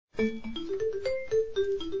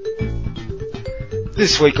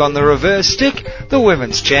This week on the Reverse Stick, the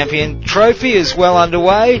Women's Champion Trophy is well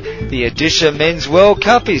underway, the Odisha Men's World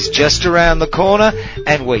Cup is just around the corner,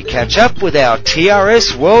 and we catch up with our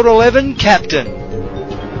TRS World 11 captain.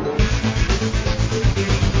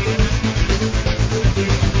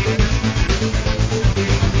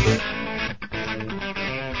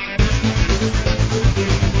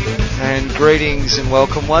 And greetings and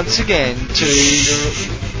welcome once again to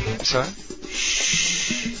the... Sorry?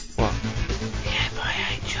 What?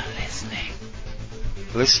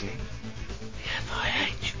 Listening. The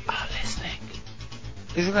FIH are listening.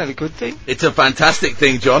 Isn't that a good thing? It's a fantastic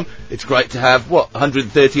thing, John. It's great to have,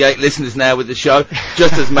 138 listeners now with the show.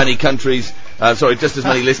 Just as many countries, just as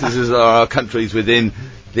many listeners as there are countries within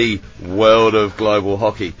the world of global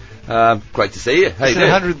hockey. Great to see you. How you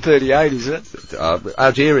doing? 138, is it?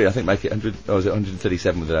 Algeria, I think, make it 100, or is it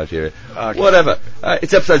 137 with Algeria? Okay. Whatever.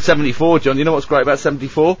 It's episode 74, John. You know what's great about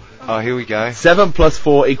 74? Oh, here we go. 7 plus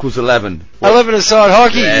 4 equals 11. 11-a-side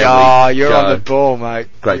hockey. You're on the ball, mate.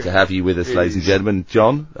 Great to have you with us, ladies and gentlemen.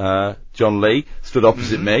 John Lee, stood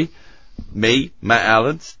opposite me, Matt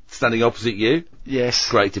Allen, standing opposite you. Yes.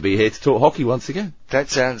 Great to be here to talk hockey once again. That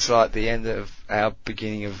sounds like the end of our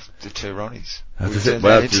beginning of the two Ronnies. Well,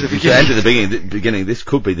 the end of the beginning. This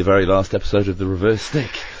could be the very last episode of the Reverse Stick.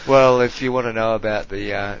 Well, if you want to know about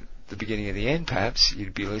the beginning of the end, perhaps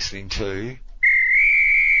you'd be listening to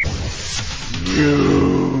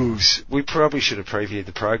news. We probably should have previewed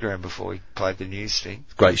the program before we played the news thing.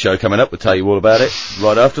 Great show coming up. We'll tell you all about it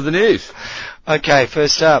right after the news. Okay,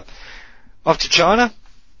 first up, off to China.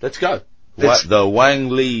 Let's go. The Wang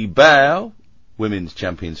Li Bao Women's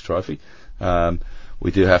Champions Trophy. We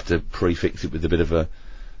do have to prefix it with a bit of a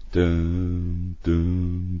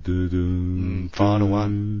final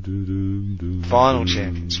one. Final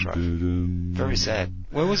Champions Trophy. Very sad.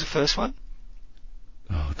 Where was the first one?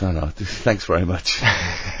 Oh, I don't know. Thanks very much.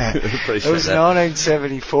 It was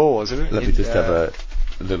 1974, wasn't it? Let me just have a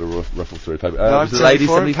little ruffle through paper. Was the ladies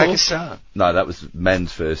 74 in Pakistan? No, that was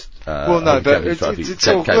men's first. But it's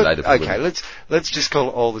all good. Later. Okay, let's just call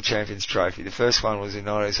it all the Champions Trophy. The first one was in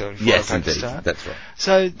 1974 yes, Pakistan. Indeed. That's right.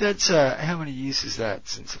 So that's how many years is that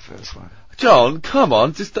since the first one? John, come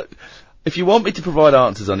on, if you want me to provide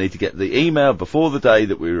answers, I need to get the email before the day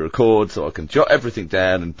that we record so I can jot everything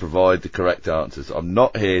down and provide the correct answers. I'm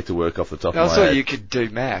not here to work off the top of my head. I thought you could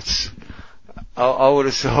do maths. I would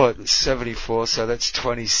have thought 74, so that's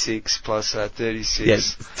 26 plus 36.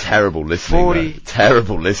 Yes, terrible listening. 40.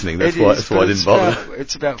 Terrible listening. That's why I didn't bother.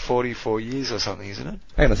 It's about 44 years or something, isn't it?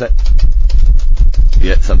 Hang on a sec.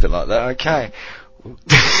 Yeah, something like that. Okay.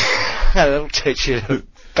 That'll teach you to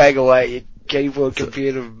bang away your keyboard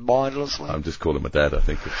computer mindlessly. I'm just calling my dad, I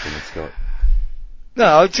think, it's Scott.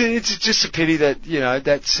 No, it's just a pity that,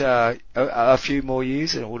 that's a few more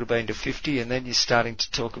years and it would have been to 50, and then you're starting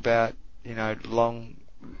to talk about, long,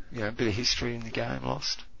 bit of history in the game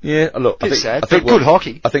lost. Yeah, look, I think good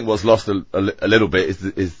hockey. I think what's lost a little bit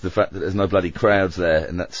is the fact that there's no bloody crowds there,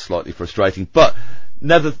 and that's slightly frustrating. But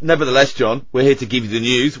nevertheless, John, we're here to give you the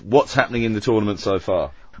news. What's happening in the tournament so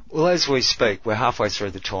far? Well, as we speak, we're halfway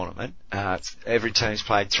through the tournament. Every team's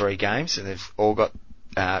played 3 games, and they've all got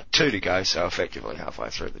 2 to go, so effectively halfway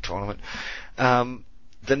through the tournament.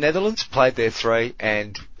 The Netherlands played their 3,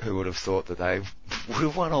 and who would have thought that they would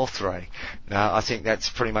have won all 3? No, I think that's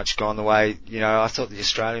pretty much gone the way. I thought the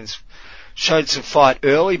Australians showed some fight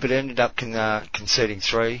early, but ended up conceding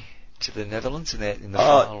 3 to the Netherlands in the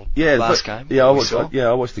final last game. Yeah, I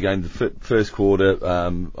watched the game. The first quarter,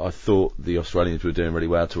 I thought the Australians were doing really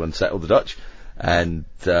well to unsettle the Dutch, and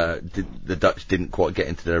the Dutch didn't quite get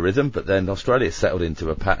into their rhythm. But then Australia settled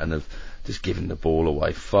into a pattern of just giving the ball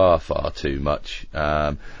away far, far too much,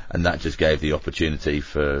 and that just gave the opportunity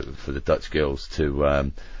for the Dutch girls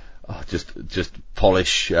to just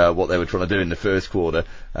polish what they were trying to do in the first quarter.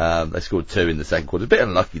 They scored 2 in the second quarter. A bit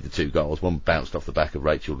unlucky, the 2 goals. One bounced off the back of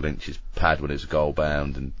Rachel Lynch's pad when it was goal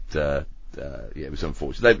bound, and it was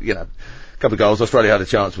unfortunate. A couple of goals. Australia had a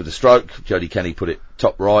chance with a stroke. Jodie Kenny put it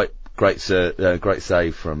top right. Great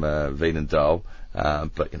save from Venan Dahl.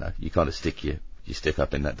 But you kind of stick your stick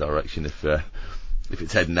up in that direction if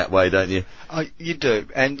it's heading that way, don't you? You do.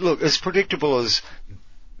 And look, as predictable as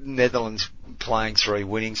Netherlands playing 3,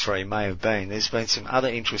 winning 3 may have been, there's been some other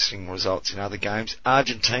interesting results in other games.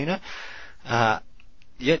 Argentina,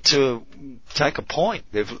 yet to take a point.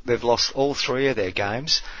 They've lost all 3 of their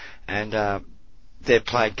games, and they've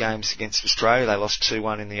played games against Australia. They lost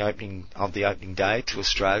 2-1 in the opening day to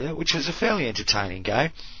Australia, which was a fairly entertaining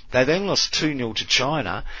game. They then lost 2-0 to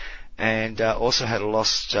China, and also had a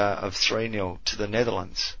loss of 3-0 to the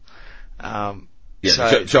Netherlands.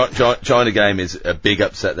 Yeah, so, China game is a big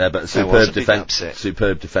upset there, but superb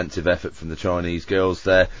defensive effort from the Chinese girls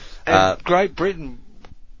there. And Great Britain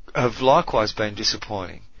have likewise been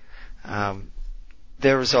disappointing.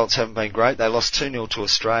 Their results haven't been great. They lost 2-0 to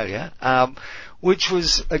Australia, which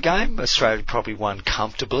was a game Australia probably won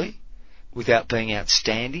comfortably without being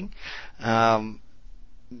outstanding.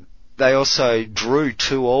 They also drew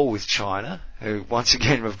 2-2 with China, who once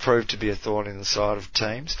again have proved to be a thorn in the side of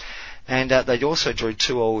teams. And they also drew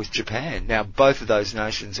 2-2 with Japan. Now, both of those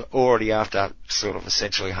nations, already after sort of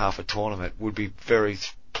essentially half a tournament, would be very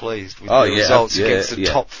pleased with the results against the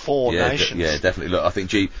top four nations. Yeah, definitely. Look, I think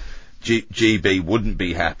GB wouldn't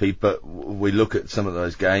be happy, but we look at some of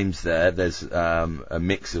those games there. There's a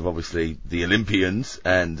mix of obviously the Olympians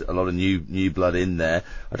and a lot of new blood in there.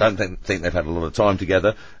 I don't think they've had a lot of time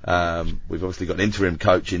together. We've obviously got an interim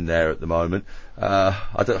coach in there at the moment. I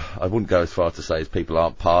wouldn't go as far to say as people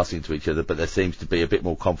aren't passing to each other, but there seems to be a bit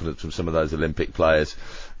more confidence from some of those Olympic players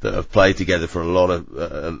that have played together for a lot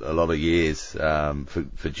of years for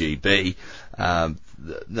GB.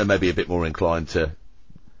 They may be a bit more inclined to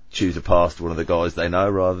choose a pass to one of the guys they know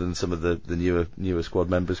rather than some of the newer squad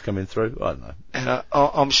members coming through. I don't know. And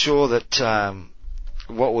I'm sure that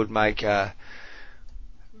what would make a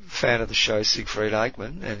fan of the show Siegfried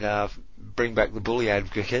Aikman and bring back the bully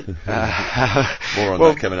advocate. More on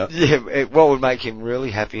that coming up. Yeah, what would make him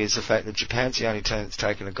really happy is the fact that Japan's the only team that's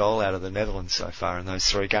taken a goal out of the Netherlands so far in those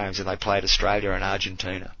 3 games, and they played Australia and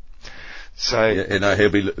Argentina. So he'll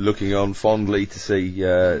be looking on fondly to see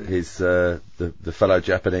his the fellow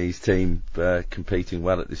Japanese team competing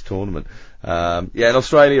well at this tournament. And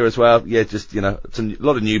Australia as well. Yeah, just a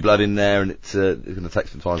lot of new blood in there, and it's going to take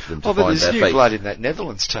some time for them to find their feet. But there's new blood in that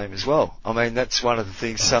Netherlands team as well. I mean, that's one of the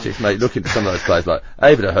things. Mate, look into some of those players like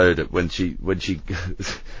Ava heard it when she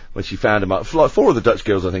found him up. Like 4 of the Dutch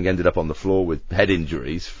girls, I think, ended up on the floor with head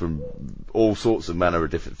injuries from all sorts of manner of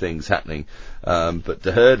different things happening. But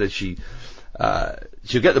to her, that she'll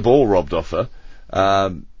get the ball robbed off her.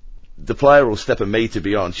 The player will step a metre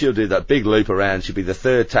beyond. She'll do that big loop around. She'll be the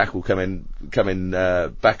third tackle coming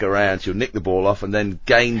back around. She'll nick the ball off and then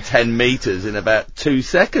gain 10 metres in about 2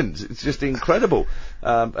 seconds. It's just incredible.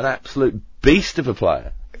 An absolute beast of a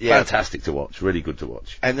player. Yeah. Fantastic to watch. Really good to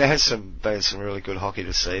watch. And there has been some really good hockey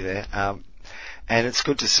to see there. And it's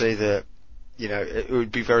good to see that. It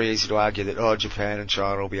would be very easy to argue that, Japan and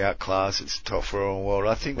China will be outclassed, it's the top 4 in the world.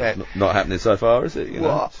 I think that... Not happening so far, is it?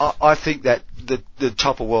 I think that the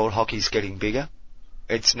top of world hockey is getting bigger.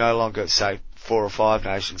 It's no longer, say, 4 or 5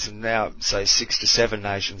 nations, and now, say, 6 to 7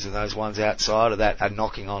 nations, and those ones outside of that are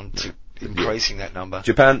knocking on to increasing that number.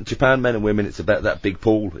 Japan, men and women, it's about that big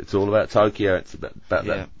pool. It's all about Tokyo. It's about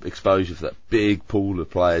that exposure for that big pool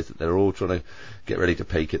of players that they're all trying to get ready to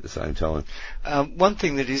peak at the same time. One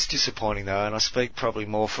thing that is disappointing, though, and I speak probably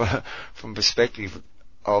more from perspective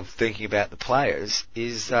of thinking about the players,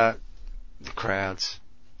 is the crowds.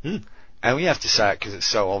 And we have to say it because it's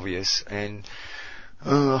so obvious. And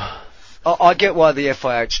I get why the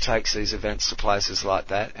FIH takes these events to places like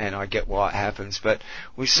that, and I get why it happens, but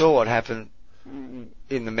we saw what happened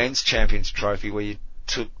in the Men's Champions Trophy, where you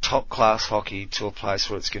took top-class hockey to a place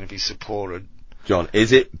where it's going to be supported. John,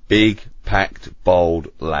 is it big, packed,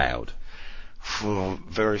 bold, loud?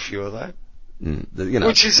 Very few of that.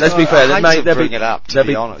 Which is, let's be fair,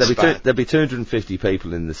 there'll be 250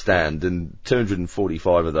 people in the stand, and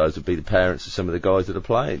 245 of those would be the parents of some of the guys that are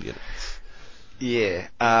playing. Yeah,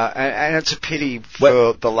 and it's a pity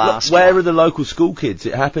for the last Where are the local school kids?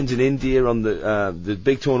 It happens in India on the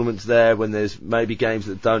big tournaments there when there's maybe games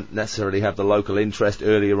that don't necessarily have the local interest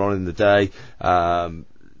earlier on in the day.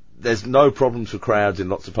 There's no problems for crowds in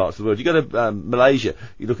lots of parts of the world. You go to Malaysia,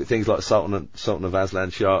 you look at things like Sultan of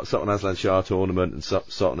Azlan Shah tournament and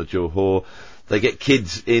Sultan of Johor. They get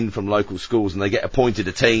kids in from local schools and they get appointed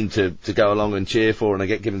a team to go along and cheer for, and they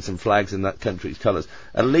get given some flags in that country's colours.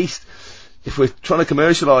 At least, if we're trying to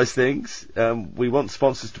commercialise things, we want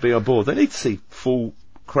sponsors to be on board. They need to see full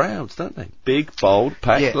crowds, don't they? Big, bold,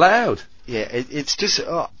 packed, loud. Yeah, it's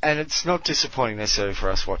and it's not disappointing necessarily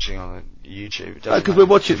for us watching on YouTube. Because we're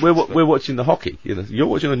watching the hockey. You're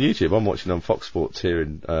watching on YouTube. I'm watching on Fox Sports here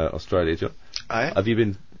in Australia, John. Oh, yeah? Have you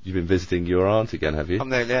been visiting your aunt again? Have you? I'm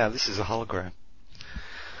there now. This is a hologram.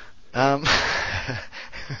 Now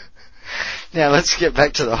let's get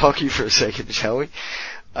back to the hockey for a second, shall we?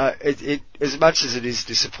 It as much as it is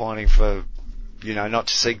disappointing for not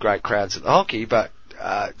to see great crowds at the hockey, but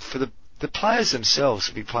for the players themselves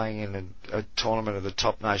to be playing in a tournament of the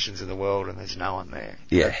top nations in the world and there's no one there.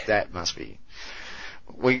 Yeah. That must be...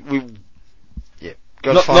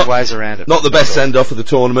 got to find ways around it. Not the best send-off of the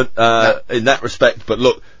tournament in that respect, but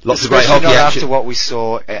look, lots of great hockey not action. After what we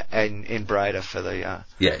saw in Breda for the...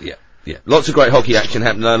 Yeah. Lots of great hockey action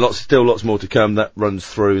happening. Lots more to come. That runs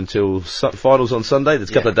through until finals on Sunday. There's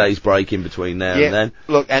a couple of days break in between now and then.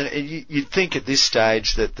 Look, and you'd think at this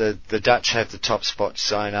stage that the Dutch have the top spot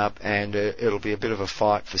sewn up, and it'll be a bit of a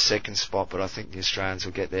fight for second spot, but I think the Australians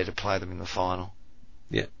will get there to play them in the final.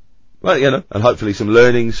 Yeah. Well, and hopefully some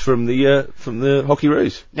learnings from the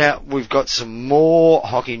Hockeyroos. Now, we've got some more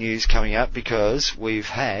hockey news coming up because we've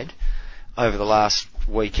had, over the last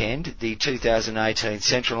weekend, the 2018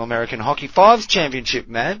 Central American Hockey Fives Championship,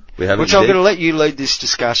 Matt. Which I'm going to let you lead this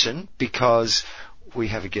discussion because we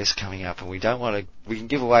have a guest coming up and we can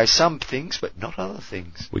give away some things but not other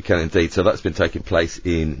things. We can indeed. So that's been taking place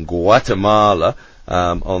in Guatemala.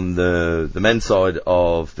 On the men's side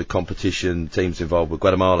of the competition, teams involved with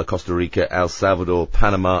Guatemala, Costa Rica, El Salvador,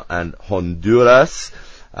 Panama and Honduras.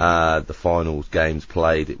 The finals games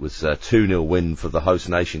played. It was a 2-0 win for the host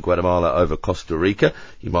nation Guatemala over Costa Rica.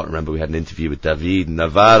 You might remember we had an interview with David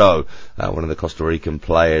Navarro, one of the Costa Rican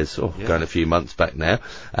players, going a few months back now.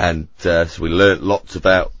 And so we learnt lots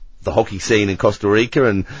about the hockey scene in Costa Rica,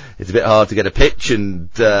 and it's a bit hard to get a pitch, and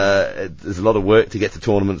there's a lot of work to get to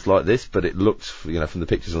tournaments like this, but it looks, from the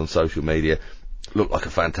pictures on social media, looked like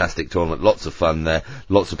a fantastic tournament. Lots of fun there.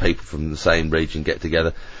 Lots of people from the same region get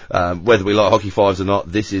together. Whether we like hockey fives or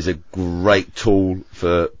not, this is a great tool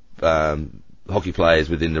for hockey players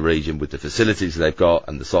within the region with the facilities they've got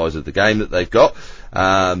and the size of the game that they've got.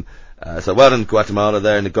 So well done Guatemala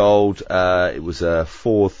there in the gold. It was a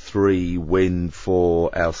 4-3 win for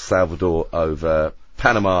El Salvador over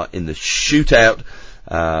Panama in the shootout,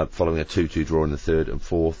 following a 2-2 draw in the third and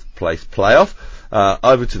fourth place playoff.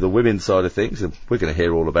 Over to the women's side of things, and we're going to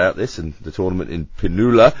hear all about this and the tournament in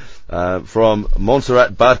Pinula, from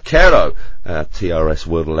Monserrat Barquero, TRS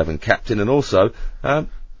World 11 captain, and also,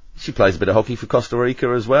 she plays a bit of hockey for Costa Rica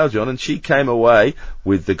as well, John, and she came away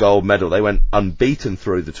with the gold medal. They went unbeaten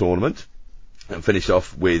through the tournament and finished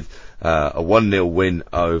off with a 1-0 win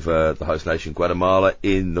over the host nation Guatemala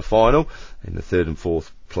in the final. In the third and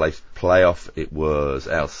fourth place playoff, it was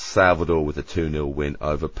El Salvador with a 2-0 win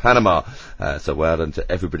over Panama. So well done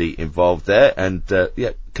to everybody involved there. And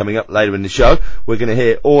coming up later in the show, we're going to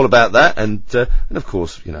hear all about that, and of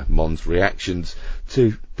course, Mon's reactions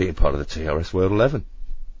to being part of the TRS World 11.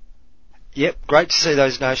 Yep, great to see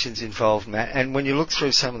those nations involved, Matt. And when you look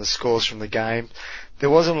through some of the scores from the game, there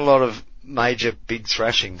wasn't a lot of major big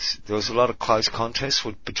thrashings. There was a lot of close contests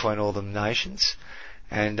between all the nations,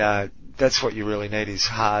 and that's what you really need, is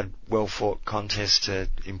hard, well-fought contests to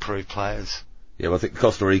improve players. Yeah, well, I think the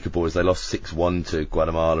Costa Rica boys, they lost 6-1 to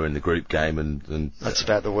Guatemala in the group game, and that's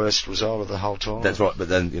about the worst result of the whole tournament. That's right, but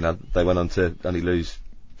then, they went on to only lose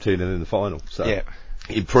 2-0 in the final. So, yeah.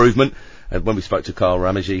 Improvement. And when we spoke to Carl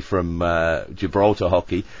Ramage from Gibraltar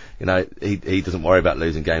Hockey, he doesn't worry about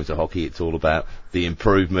losing games of hockey. It's all about the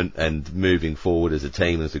improvement and moving forward as a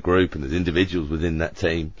team, as a group, and as individuals within that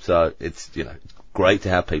team. So it's great to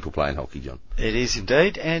have people playing hockey, John. It is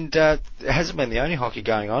indeed, and it hasn't been the only hockey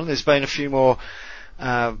going on. There's been a few more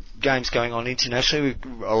games going on internationally.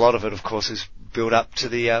 A lot of it, of course, is build up to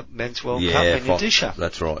the Men's World Cup in Odisha.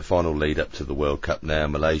 That's right, final lead up to the World Cup now.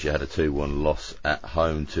 Malaysia had a 2-1 loss at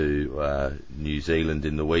home to New Zealand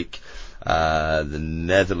in the week. The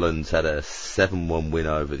Netherlands had a 7-1 win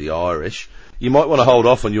over the Irish. You might want to hold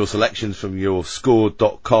off on your selections from your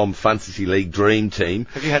Score.com Fantasy League Dream Team.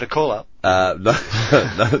 Have you had a call-up? No,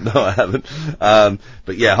 I haven't.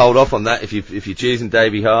 But yeah, hold off on that if you're choosing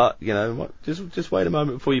Davey Hart. Just wait a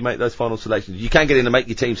moment before you make those final selections. You can get in and make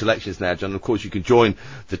your team selections now, John. Of course, you can join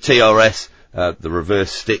the TRS, the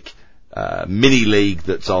reverse stick mini league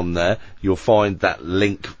that's on there. You'll find that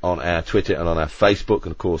link on our Twitter and on our Facebook,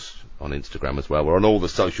 and of course on Instagram as well. We're on all the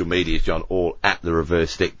social medias, John, all at the reverse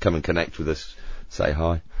stick. Come and connect with us. Say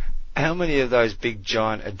hi. How many of those big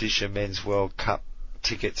giant Odisha Men's World Cup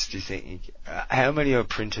tickets do you think? How many are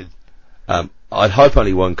printed? I'd hope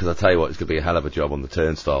only one, because I tell you what, it's going to be a hell of a job on the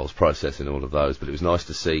turnstiles processing all of those. But it was nice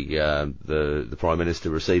to see the Prime Minister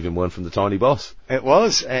receiving one from the tiny boss. It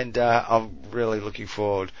was, and I'm really looking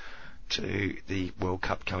forward to the World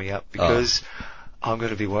Cup coming up, because I'm going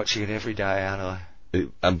to be watching it every day, aren't I?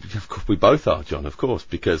 We both are, John, of course,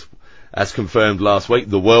 because as confirmed last week,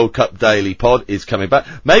 the World Cup Daily Pod is coming back.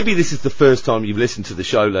 Maybe this is the first time you've listened to the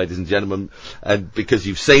show, ladies and gentlemen, and because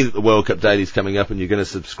you've seen that the World Cup Daily is coming up and you're going to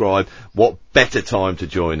subscribe, what better time to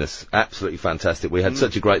join us? Absolutely fantastic. We had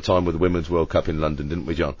such a great time with the Women's World Cup in London, didn't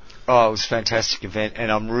we, John? Oh, it was a fantastic event,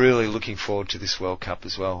 and I'm really looking forward to this World Cup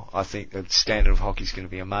as well. I think the standard of hockey is going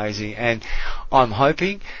to be amazing, and I'm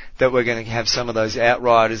hoping that we're going to have some of those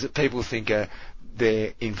outriders that people think are,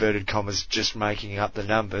 they're inverted commas, just making up the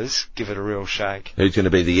numbers, give it a real shake. Who's going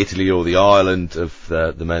to be the Italy or the Ireland of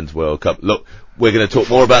the Men's World Cup? Look, we're going to talk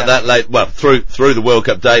more about that later, well, through the World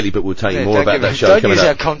Cup Daily, but we'll tell you more about that show coming up. Don't use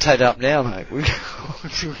our content up now, mate. We've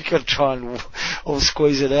got to try and all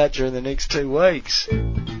squeeze it out during the next 2 weeks.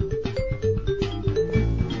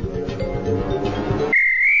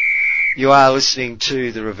 You are listening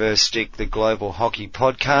to The Reverse Stick, the Global Hockey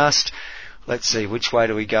Podcast. Let's see, which way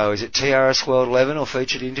do we go? Is it TRS World 11 or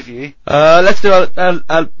featured interview? Let's do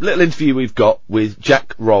a little interview we've got with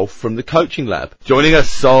Jack Rolfe from the Coaching Lab. Joining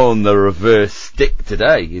us on The Reverse Stick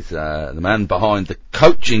today is the man behind the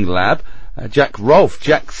Coaching Lab, Jack Rolfe.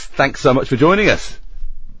 Jack, thanks so much for joining us.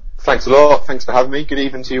 Thanks a lot. Thanks for having me. Good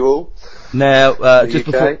evening to you all. Now, just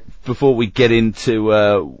before we get into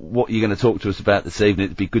what you're going to talk to us about this evening,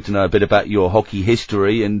 it'd be good to know a bit about your hockey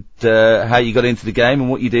history and how you got into the game and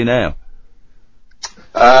what you do now.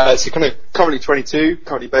 So currently 22,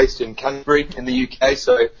 currently based in Canterbury in the UK,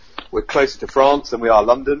 so we're closer to France than we are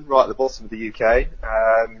London, right at the bottom of the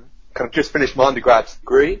UK. Just finished my undergrad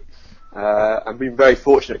degree, and been very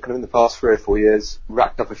fortunate in the past 3 or 4 years,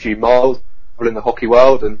 racked up a few miles in the hockey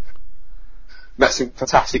world and met some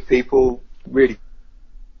fantastic people, really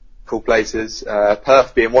cool places,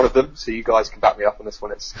 Perth being one of them, so you guys can back me up on this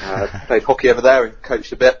one. It's played hockey over there and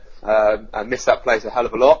coached a bit, and missed that place a hell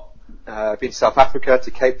of a lot. Been to South Africa,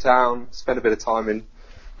 to Cape Town, spent a bit of time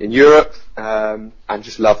in Europe, and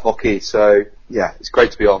just love hockey. So yeah, it's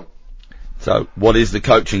great to be on. So what is the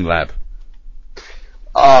Coaching Lab?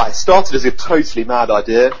 It started as a totally mad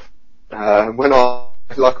idea. When I,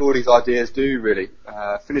 like all these ideas do really,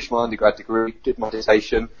 finished my undergrad degree, did my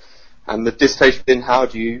dissertation, and the dissertation in how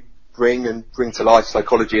do you bring to life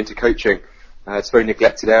psychology into coaching. It's a very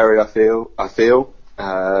neglected area, I feel.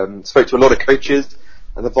 Spoke to a lot of coaches,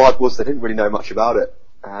 and the vibe was they didn't really know much about it.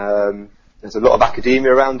 There's a lot of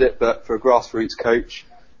academia around it, but for a grassroots coach,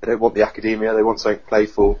 they don't want the academia, they want something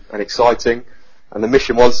playful and exciting. And the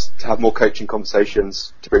mission was to have more coaching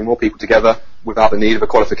conversations, to bring more people together without the need of a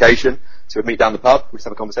qualification. So we'd meet down the pub, we'd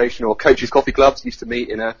have a conversation, or coaches' coffee clubs used to meet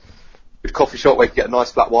in a coffee shop where you could get a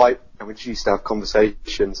nice flat white, and we just used to have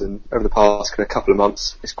conversations. And over the past couple of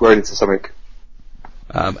months, it's grown into something.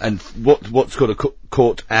 And what's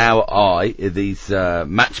caught our eye are these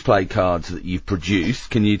match play cards that you've produced.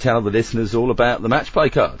 Can you tell the listeners all about the match play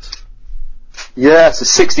cards? Yeah, so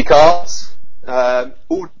 60 cards,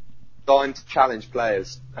 all designed to challenge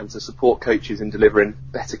players and to support coaches in delivering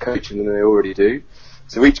better coaching than they already do.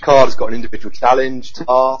 So each card has got an individual challenge,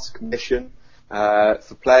 task, mission,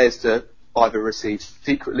 for players to either receive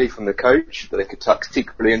secretly from the coach, that they could tuck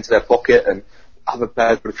secretly into their pocket, and other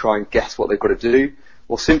players will try and guess what they've got to do.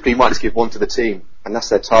 Or simply you might just give one to the team, and that's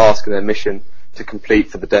their task and their mission to complete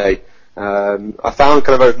for the day. I found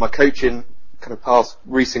over my coaching past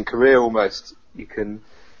recent career almost, you can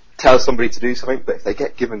tell somebody to do something, but if they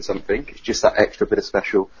get given something, it's just that extra bit of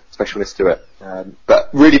specialness to it. But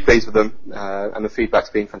really pleased with them, and the feedback's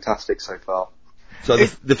been fantastic so far. So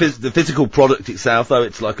the physical product itself, though,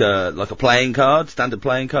 it's like a playing card, standard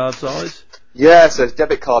playing card size? Yeah, so it's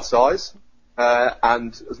debit card size.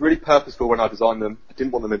 And it was really purposeful when I designed them. I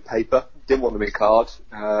didn't want them in paper, didn't want them in card.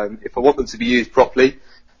 If I want them to be used properly,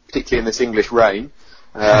 particularly in this English rain,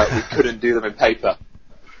 we couldn't do them in paper.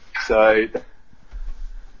 So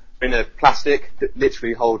in a plastic that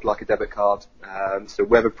literally hold like a debit card, so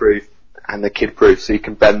weatherproof and they're kid-proof, so you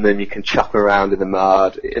can bend them, you can chuck them around in the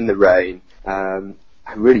mud, in the rain, and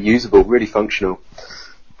really usable, really functional.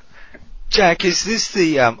 Jack, is this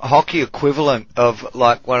the hockey equivalent of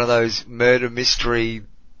like one of those murder mystery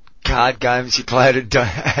card games you played at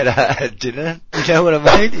dinner? You know what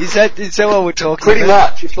I mean? Is that what we're talking Pretty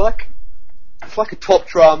about? Pretty much. It's like a Top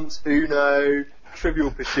Trumps, Uno,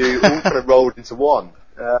 Trivial Pursuit, all rolled into one.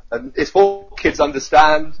 And it's what kids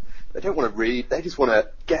understand. They don't want to read. They just want to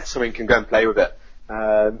get something and go and play with it.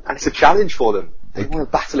 And it's a challenge for them. They want to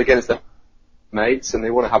battle against their mates and they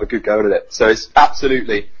want to have a good go at it. So it's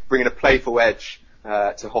absolutely bringing a playful edge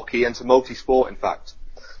to hockey and to multi-sport, in fact.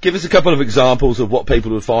 Give us a couple of examples of what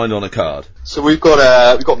people would find on a card. So we've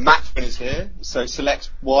got match winners here. So select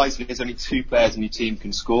wisely. There's only 2 players in your team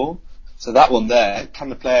can score. So that one there, can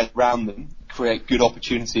the players around them create good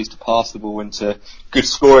opportunities to pass the ball into good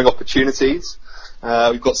scoring opportunities.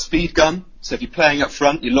 We've got speed gun, so if you're playing up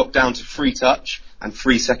front, you're locked down to free touch and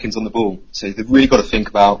 3 seconds on the ball. So they've really got to think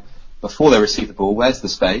about, before they receive the ball, where's the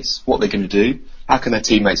space, what they're going to do, how can their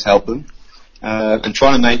teammates help them, and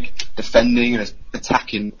trying to make defending and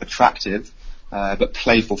attacking attractive, but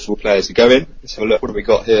playful for players to go in. So look, what have we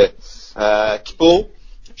got here? Ball.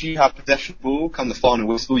 If you have possession of the ball, come the final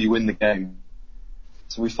whistle, you win the game.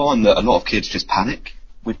 So we find that a lot of kids just panic.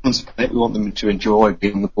 We want them to enjoy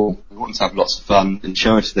being on the ball. We want them to have lots of fun and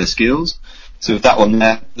show us their skills. So with that one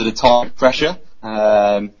there, that are target pressure,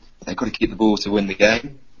 they've got to keep the ball to win the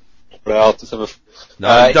game. Well,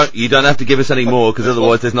 you don't have to give us any more, because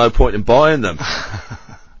otherwise there's no point in buying them.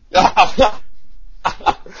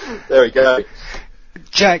 There we go.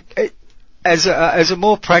 Jack, as a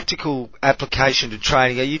more practical application to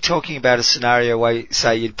training, are you talking about a scenario where,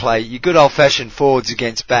 say, you'd play your good old-fashioned forwards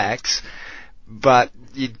against backs, but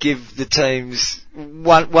you'd give the teams,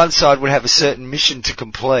 one side would have a certain mission to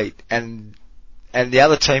complete, and the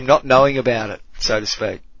other team not knowing about it, so to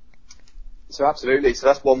speak? So absolutely. So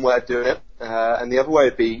that's one way of doing it. And the other way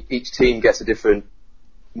would be each team gets a different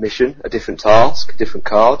mission, a different task, a different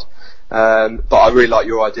card. But I really like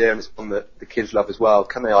your idea, and it's one that the kids love as well.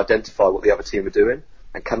 Can they identify what the other team are doing?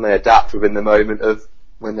 And can they adapt within the moment of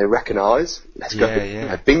when they recognise? Let's go.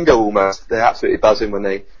 Yeah. Bingo almost. They're absolutely buzzing when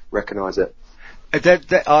they recognise it.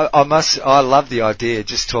 I love the idea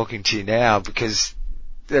just talking to you now, because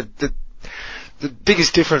the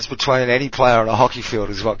biggest difference between any player on a hockey field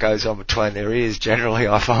is what goes on between their ears, generally,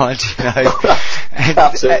 I find, and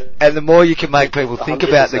the more you can make people think 100%.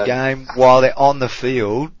 About the game while they're on the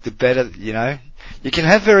field, the better, You can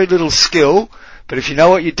have very little skill, but if you know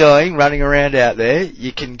what you're doing, running around out there,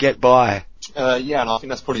 you can get by. And I think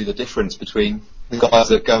that's probably the difference between the guys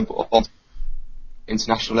that go on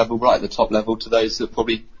international level, right at the top level, to those that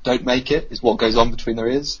probably don't make it, is what goes on between their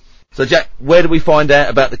ears. So Jack, where do we find out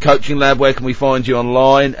about the coaching lab? Where can we find you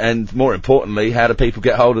online? And more importantly, how do people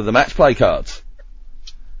get hold of the match play cards?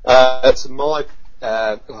 Can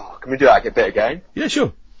we do that a bit again? Yeah,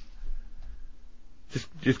 sure.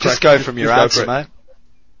 Just go from your answer, mate.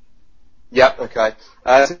 Yep, okay.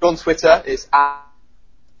 So on Twitter, it's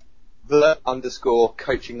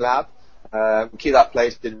 @the_coaching lab. We keep that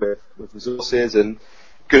posted with resources and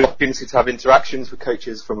good opportunity to have interactions with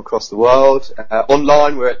coaches from across the world.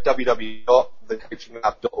 Online, we're at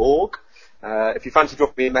www.thecoachinglab.org. If you fancy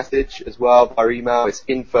dropping me a message as well by email, it's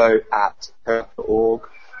info@coachinglab.org.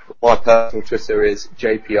 My personal Twitter is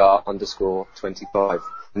JPR_25.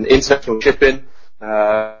 And international shipping,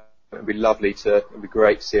 it'd be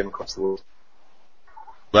great to see them across the world.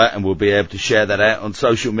 Right, and we'll be able to share that out on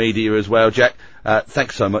social media as well, Jack.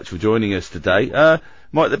 Thanks so much for joining us today.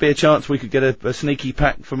 Might there be a chance we could get a sneaky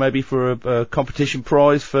pack for a competition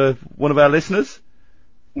prize for one of our listeners?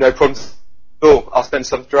 No problems. Cool. I'll send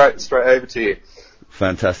some straight over to you.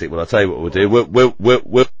 Fantastic. Well, I'll tell you what we'll do.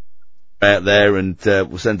 We'll out there, and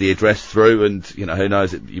we'll send the address through, and who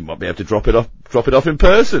knows, you might be able to drop it off in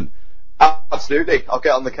person. Absolutely. I'll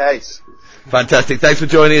get on the case. Fantastic. Thanks for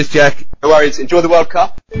joining us, Jack. No worries. Enjoy the World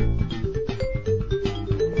Cup.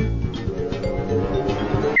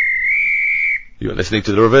 You're listening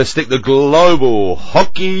to the Reverse Stick, the Global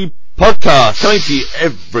Hockey Podcast, coming to you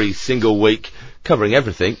every single week, covering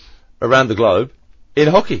everything around the globe in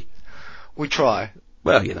hockey. We try.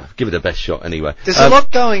 Well, give it a best shot anyway. There's a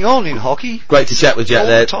lot going on in hockey. Great to chat with Jack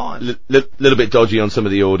there. Time. Little bit dodgy on some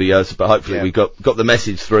of the audios, but hopefully we got the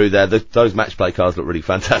message through there. Those match play cards look really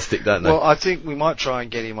fantastic, don't they? Well, I think we might try and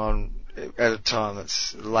get him on at a time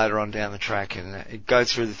that's later on down the track and go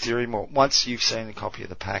through the theory more. Once you've seen a copy of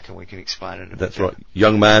the pack and we can explain it. That's right.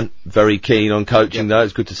 Young man, very keen on coaching though.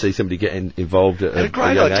 It's good to see somebody getting involved at a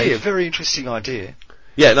great young idea, age. Very interesting idea.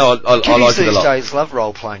 Yeah, no, I like it a lot. These days love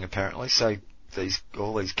role playing apparently, so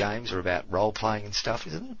all these games are about role playing and stuff,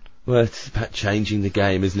 isn't it? Well, it's about changing the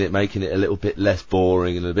game, isn't it? Making it a little bit less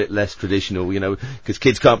boring and a bit less traditional, because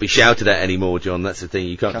kids can't be shouted at anymore, John. That's the thing.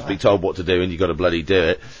 You can't just be told what to do and you've got to bloody do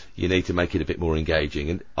it. You need to make it a bit more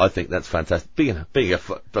engaging, and I think that's fantastic. Being a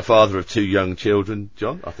father of 2 young children,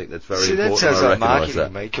 John, I think that's very important. See, that sounds like marketing to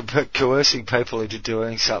me, coercing people into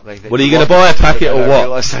doing something. Well, are you going to buy a packet or what?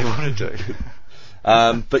 Realise they want to do.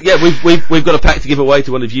 But yeah, we've got a pack to give away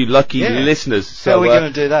to one of you lucky listeners. So how are we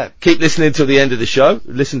going to do that? Keep listening till the end of the show.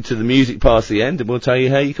 Listen to the music past the end, and we'll tell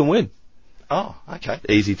you how you can win. Oh, okay.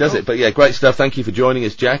 Easy does it. But yeah, great stuff. Thank you for joining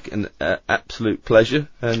us, Jack. An absolute pleasure.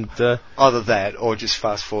 And either that, or just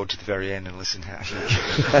fast forward to the very end and listen how.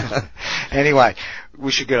 Anyway,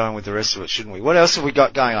 we should get on with the rest of it, shouldn't we? What else have we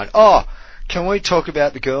got going on? Oh, can we talk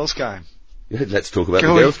about the girls' game? Yeah, let's talk about the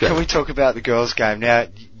girls' game. Can we talk about the girls' game? Now,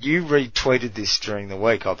 you retweeted this during the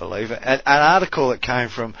week, I believe, an article that came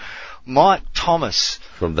from Mike Thomas.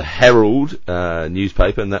 From the Herald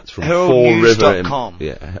newspaper, and that's from HeraldNews.com.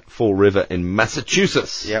 Fall River in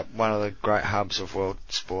Massachusetts. Yep, one of the great hubs of world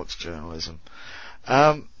sports journalism.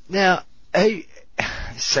 Now,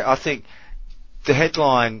 so I think the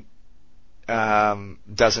headline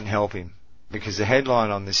doesn't help him, because the headline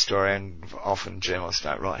on this story, and often journalists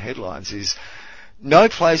don't write headlines, is "No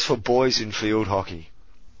place for boys in field hockey."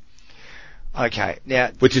 Okay, now,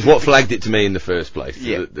 which is what flagged it to me in the first place.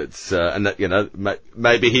 Yeah. That's and that, you know,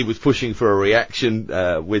 maybe he was pushing for a reaction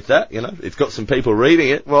with that. You know, it's got some people reading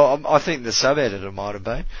it. Well, I think the sub-editor might have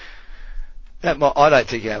been. I don't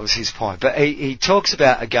think that was his point, but he talks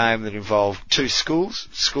about a game that involved two schools,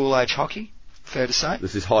 school-age hockey, fair to say.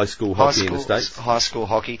 This is high school hockey in the States. High school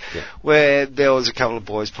hockey, where there was a couple of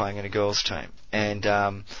boys playing in a girls' team, and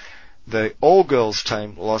the all-girls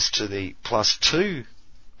team lost to the +2,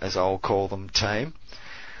 as I'll call them, team,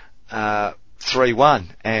 3-1,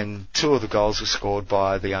 and two of the goals were scored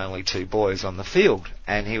by the only two boys on the field,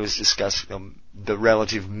 and he was discussing the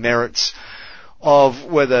relative merits of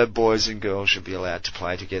whether boys and girls should be allowed to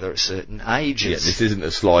play together at certain ages. Yeah, this isn't a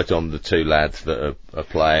slight on the two lads that are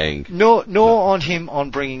playing. Nor on him on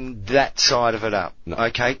bringing that side of it up. No.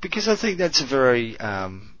 Okay, because I think that's a very,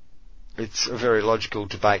 it's a very logical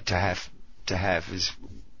debate to have, is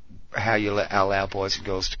how you allow boys and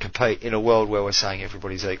girls to compete in a world where we're saying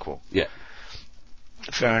everybody's equal. Yeah.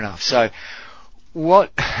 Fair enough. So,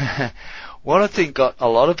 what I think got a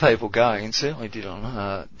lot of people going, and certainly did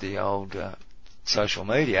on the old social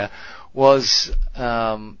media, was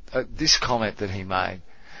this comment that he made.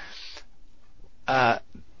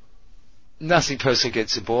 Nothing personal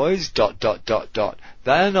against the boys, ... They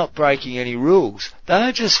are not breaking any rules. They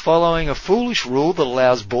are just following a foolish rule that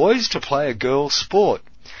allows boys to play a girls' sport.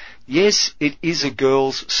 Yes, it is a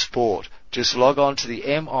girls' sport. Just log on to the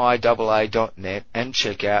MIAA.net and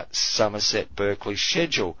check out Somerset Berkeley's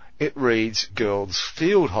schedule. It reads girls'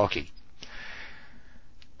 field hockey.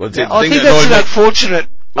 Well, now, I think that's an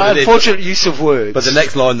unfortunate use of words. But the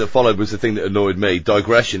next line that followed was the thing that annoyed me.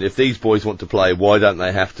 Digression. If these boys want to play, why don't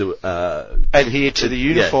they have to adhere to the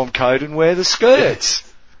uniform code and wear the skirts?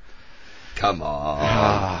 Come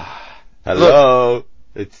on. Hello.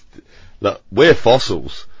 Look, we're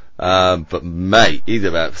fossils. But mate, he's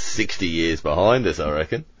about 60 years behind us, I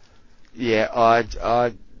reckon. Yeah,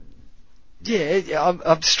 I'm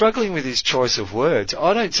struggling with his choice of words.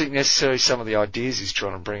 I don't think necessarily some of the ideas he's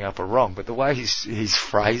trying to bring up are wrong, but the way he's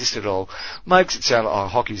phrased it all makes it sound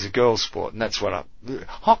like, hockey's a girls' sport, and that's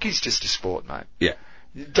hockey's just a sport, mate. Yeah.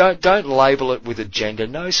 Don't label it with a gender.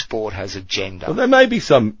 No sport has a gender. Well, there may be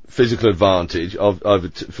some physical advantage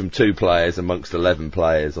from two players amongst 11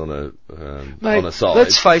 players on a side.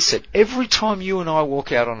 Let's face it. Every time you and I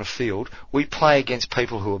walk out on a field, we play against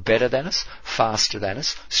people who are better than us, faster than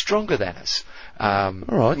us, stronger than us,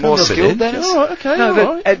 more skilled than us. All right,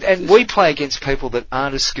 okay, and we play against people that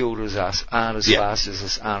aren't as skilled as us, aren't as fast as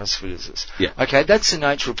us, aren't as fit as us. Yeah. Okay, that's the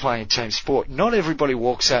nature of playing a team sport. Not everybody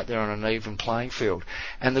walks out there on an even playing field.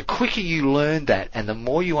 And the quicker you learn that, and the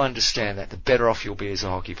more you understand that, the better off you'll be as a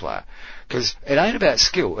hockey player. Because it ain't about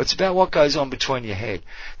skill, it's about what goes on between your head.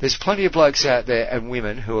 There's plenty of blokes out there, and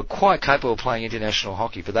women, who are quite capable of playing international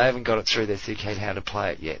hockey, but they haven't got it through their thick head how to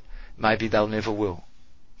play it yet. Maybe they'll never will.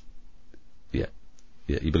 Yeah,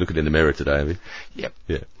 you've been looking in the mirror today, have you? Yep.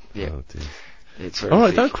 Yeah. Oh, dear. It's very all right,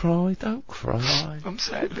 thick. don't cry. I'm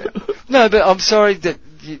sad about it. No, but I'm sorry that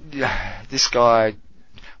this guy,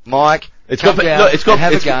 Mike, it's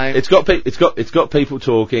got people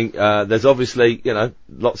talking. There's obviously,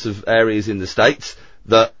 lots of areas in the States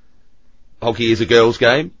that hockey is a girls'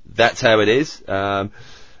 game. That's how it is.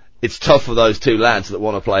 It's tough for those two lads that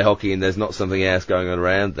want to play hockey, and there's not something else going on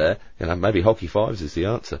around there. Maybe hockey fives is the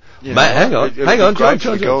answer. Yeah, mate, hang on, John.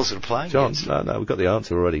 The girls that are playing. John, no, we've got the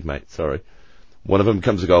answer already, mate. Sorry. One of them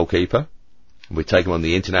becomes a goalkeeper, and we take them on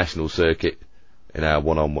the international circuit in our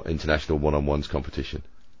international one-on-ones competition.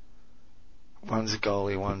 One's a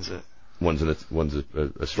goalie, one's a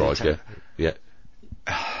striker. Yeah.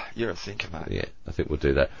 You're a thinker, mate. Yeah, I think we'll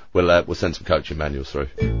do that. We'll send some coaching manuals through.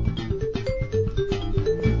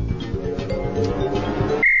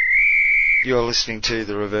 You're listening to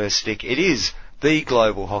The Reverse Stick. It is the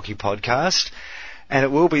Global Hockey Podcast, and it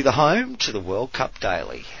will be the home to the World Cup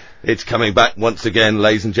Daily. It's coming back once again,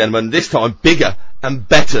 ladies and gentlemen, this time bigger and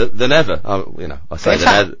better than ever. I say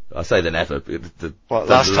than ever.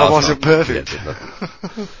 Last time wasn't perfect.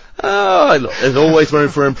 Look, there's always room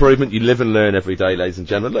for improvement. You live and learn every day, ladies and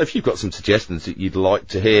gentlemen. Look, if you've got some suggestions that you'd like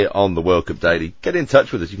to hear on the World Cup Daily, get in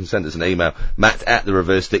touch with us. You can send us an email,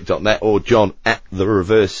 matt@thereversestick.net or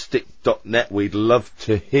john@thereversestick.net. We'd love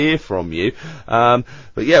to hear from you. But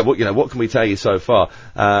yeah, what can we tell you so far?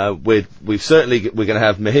 We're going to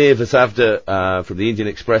have Mihir Vasavda, from the Indian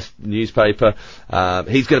Express newspaper.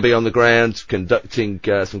 He's going to be on the ground conducting,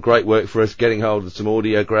 some great work for us, getting hold of some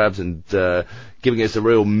audio grabs and, giving us a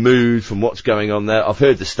real mood from what's going on there. I've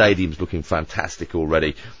heard the stadium's looking fantastic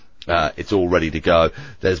already. It's all ready to go.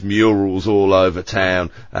 There's murals all over town.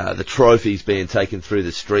 The trophies being taken through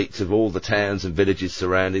the streets of all the towns and villages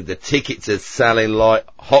surrounding. The tickets are selling like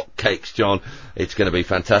hotcakes, John. It's going to be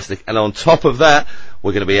fantastic. And on top of that,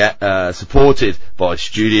 we're going to be supported by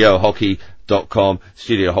StudioHockey.com,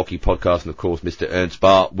 Studio Hockey Podcast, and of course Mr. Ernst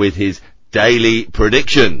Bart with his daily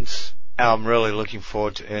predictions. I'm really looking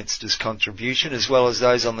forward to Ernst's contribution, as well as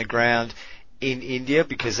those on the ground in India,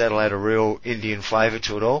 because that'll add a real Indian flavour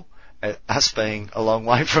to it all. Us being a long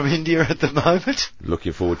way from India at the moment.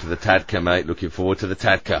 Looking forward to the Tadka, mate. Looking forward to the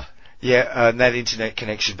Tadka. Yeah, and that internet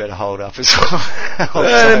connection better hold up as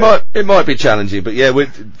well. It might be challenging, but yeah,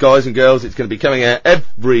 with guys and girls, it's going to be coming out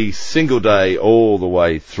every single day, all the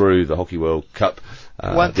way through the Hockey World Cup, the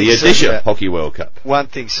Odisha Hockey World Cup. One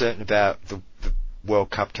thing certain about the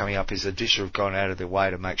World Cup coming up is Odisha have gone out of their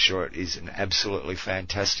way to make sure it is an absolutely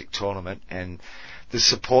fantastic tournament, and the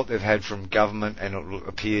support they've had from government, and it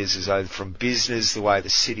appears as though from business, the way the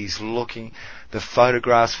city's looking, the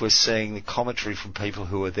photographs we're seeing, the commentary from people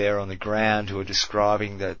who are there on the ground who are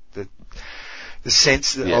describing the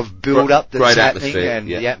sense of build-up that's happening and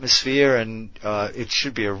the atmosphere, and it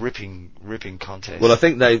should be a ripping contest. Well, I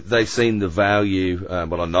think they've seen the value. I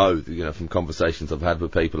know, from conversations I've had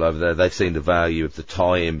with people over there, they've seen the value of the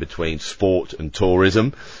tie-in between sport and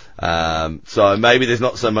tourism. So maybe there's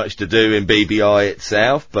not so much to do in BBI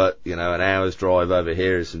itself, but an hour's drive over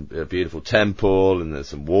here is a beautiful temple, and there's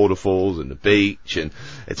some waterfalls and the beach, and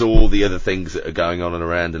it's all the other things that are going on and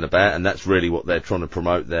around and about, and that's really what they're trying to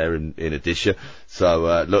promote there in Odisha.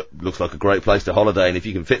 So looks like a great place to holiday, and if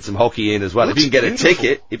you can fit some hockey in as well, if you can get a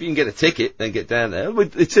ticket, then get down there.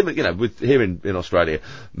 It's similar, with here in Australia,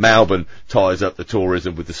 Melbourne ties up the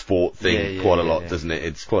tourism with the sport thing quite a lot, doesn't it?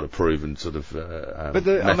 It's quite a proven sort of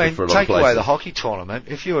method for a lot of places. Take away the hockey tournament,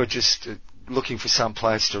 if you were just looking for some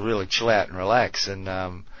place to really chill out and relax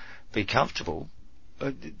and be comfortable,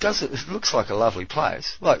 it looks like a lovely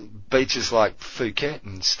place, like beaches like Phuket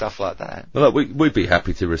and stuff like that. Well, look, we'd be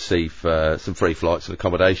happy to receive some free flights and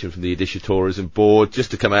accommodation from the Odisha Tourism Board, just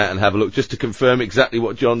to come out and have a look, just to confirm exactly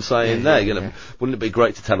what John's saying there. Wouldn't it be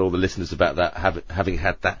great to tell all the listeners about that, having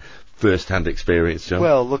had that first-hand experience, John?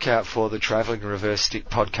 Well, look out for the Travelling Reverse Stick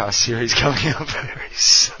podcast series coming up very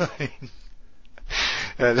soon.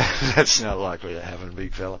 That's not likely to happen,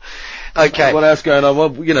 big fella. Okay. What else going on?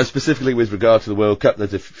 Well, specifically with regard to the World Cup,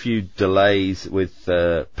 there's a few delays with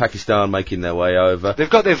Pakistan making their way over. They've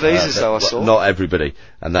got their visas, though, I saw. Not everybody,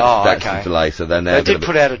 and that's the delay. So they're now. They did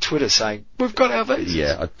put out a Twitter saying we've got our visas.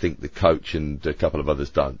 Yeah, I think the coach and a couple of others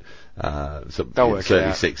don't. So they'll work certainly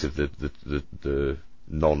it out. 6 of the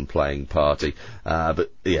non-playing party,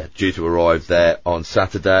 but yeah, due to arrive there on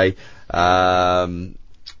Saturday.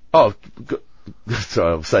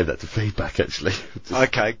 Sorry, I'll save that to feedback, actually.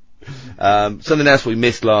 Okay. Something else we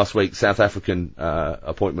missed last week, South African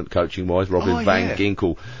appointment coaching-wise, Robin van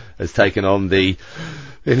Ginkel has taken on the,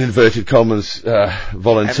 in inverted commas,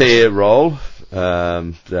 volunteer role.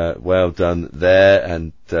 Well done there,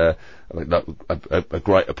 and I think a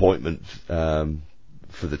great appointment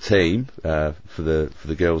for the team, for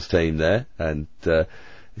the girls' team there, and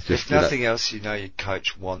it's just, if nothing else, your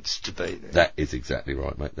coach wants to be there. That is exactly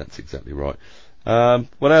right, mate. That's exactly right.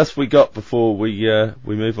 What else we got before we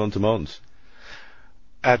move on to Mons?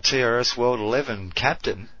 Our TRS World 11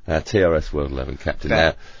 captain. Our TRS World 11 captain.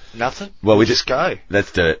 Now, nothing? Well, we just go.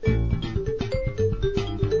 Let's do it.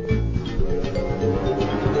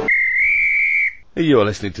 You are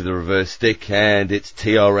listening to the Reverse Stick, and it's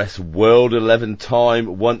TRS World 11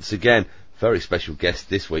 time once again. Very special guest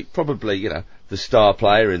this week. Probably, the star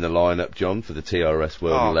player in the lineup, John, for the TRS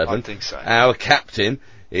World 11. I think so. Our captain,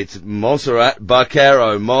 it's Monserrat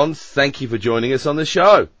Barquero. Mons, thank you for joining us on the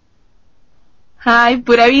show. Hi,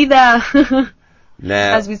 pura vida.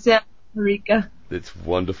 Now, as we say in Costa Rica. It's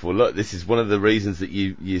wonderful. Look, this is one of the reasons that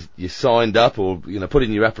you signed up, or put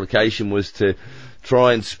in your application, was to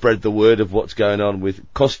try and spread the word of what's going on with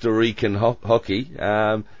Costa Rican hockey.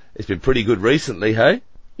 It's been pretty good recently, hey?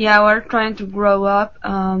 Yeah, we're trying to grow up,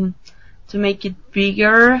 to make it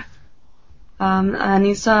bigger. And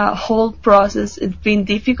it's a whole process. It's been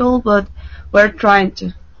difficult, but we're trying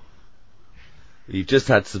to. You've just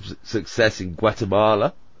had some success in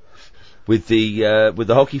Guatemala with the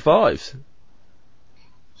hockey fives.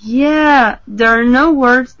 Yeah, there are no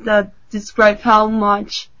words that describe how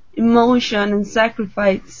much emotion and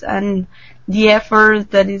sacrifice and the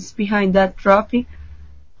effort that is behind that trophy.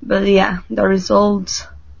 But yeah, the results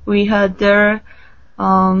we had there,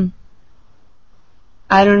 I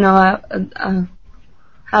don't know,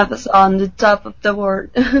 have us on the top of the world.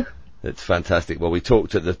 It's fantastic. Well, we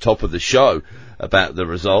talked at the top of the show about the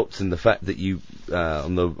results and the fact that you,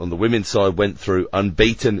 on the women's side, went through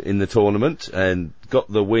unbeaten in the tournament and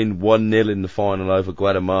got the win 1-0 in the final over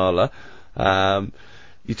Guatemala.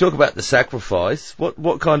 You talk about the sacrifice.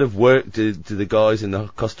 What kind of work do the guys in the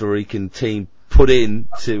Costa Rican team put in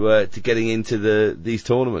to getting into these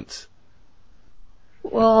tournaments?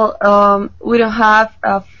 Well, we don't have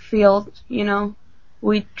a field,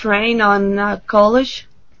 We train on college.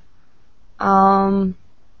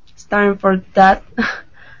 Starting for that.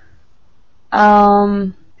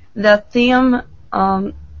 The team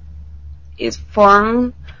is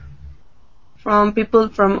formed from people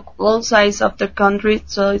from all sides of the country,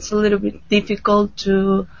 so it's a little bit difficult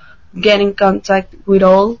to get in contact with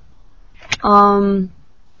all. The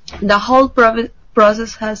whole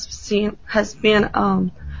process has been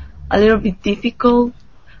a little bit difficult,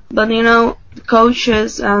 but the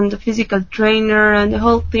coaches and the physical trainer and the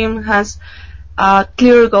whole team has a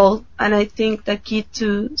clear goal, and I think the key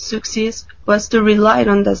to success was to rely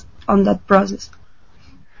on that process.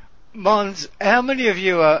 Mons, how many of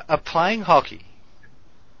you are playing hockey?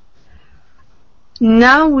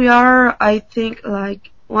 Now we are, I think, like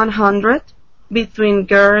 100 between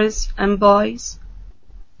girls and boys.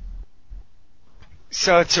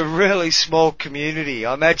 So it's a really small community.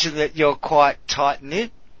 I imagine that you're quite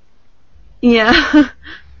tight-knit. Yeah.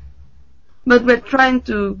 But we're trying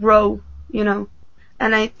to grow,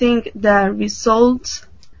 and I think the results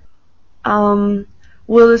will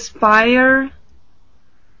inspire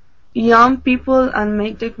young people and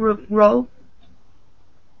make the group grow.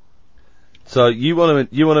 So you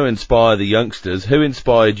want to inspire the youngsters. Who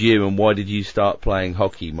inspired you, and why did you start playing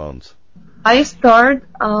hockey, Mons? I started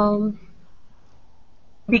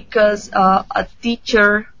because a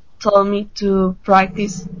teacher told me to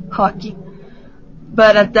practice hockey,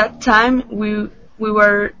 but at that time we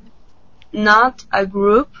were not a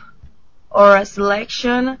group or a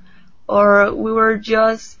selection, or we were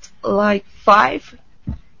just like 5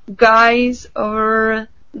 guys over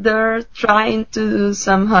there trying to do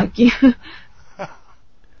some hockey.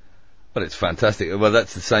 Well, it's fantastic. Well,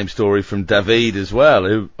 that's the same story from David as well,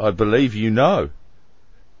 who I believe you know.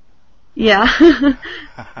 Yeah.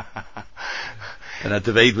 And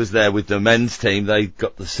David was there with the men's team. They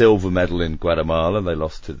got the silver medal in Guatemala. They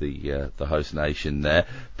lost to the host nation there.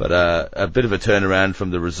 But a bit of a turnaround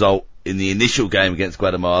from the result in the initial game against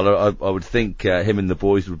Guatemala. I would think him and the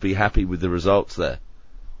boys would be happy with the results there.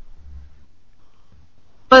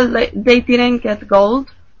 Well, they didn't get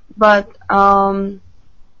gold, but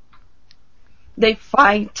they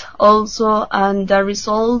fight also, and the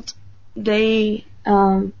result they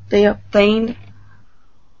obtained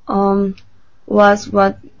was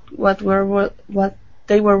what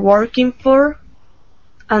they were working for,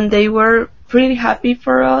 and they were pretty happy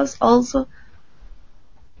for us also.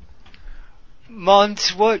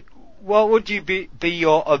 Mons, what would you be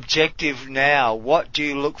your objective now? What do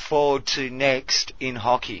you look forward to next in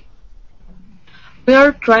hockey? We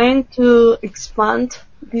are trying to expand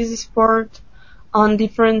this sport on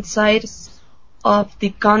different sides of the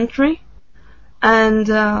country, and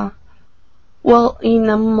in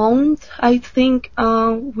a month I think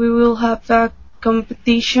we will have a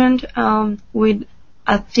competition with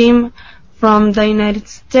a team from the United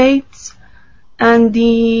States, and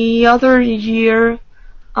the other year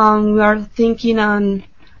we are thinking on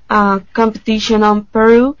a competition on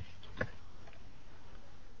Peru.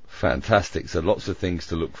 Fantastic. So lots of things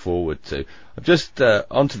to look forward to. Just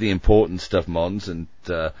onto the important stuff, Mons, and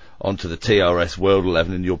onto the TRS World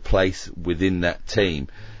 11 and your place within that team.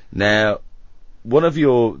 Now, one of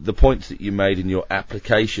the points that you made in your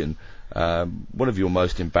application, one of your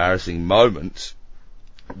most embarrassing moments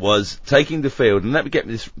was taking the field, and let me get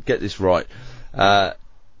this right.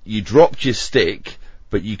 You dropped your stick,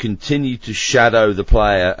 but you continued to shadow the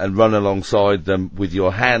player and run alongside them with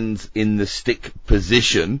your hands in the stick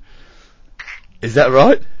position. Is that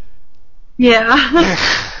right?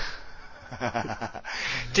 Yeah.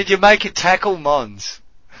 Did you make a tackle, Mons?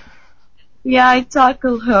 Yeah, I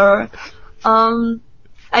tackled her.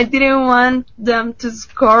 I didn't want them to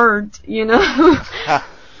score, you know.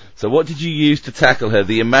 So what did you use to tackle her?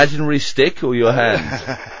 The imaginary stick or your hands?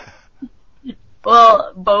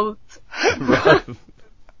 Well, both. Right.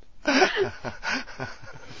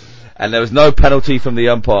 And there was no penalty from the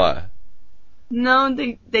umpire? No,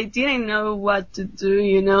 they didn't know what to do,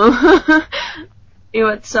 you know. It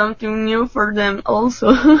was something new for them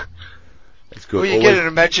also. That's good. Well, you get an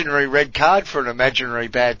imaginary red card for an imaginary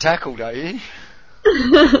bad tackle, don't you?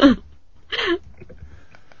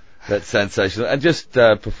 That's sensational. And just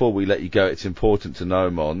before we let you go, it's important to know,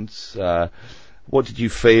 Mons, what did you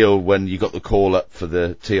feel when you got the call up for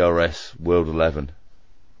the TRS World 11?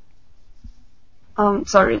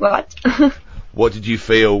 Sorry, what? What did you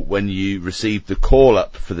feel when you received the call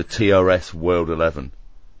up for the TRS World 11?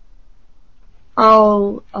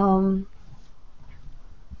 Oh,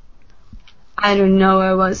 I don't know.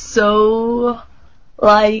 I was so,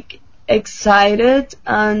 excited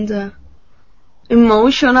and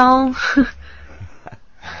emotional.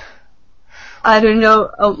 I don't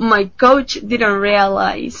know. My coach didn't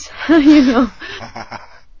realize, you know.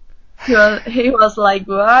 He was like,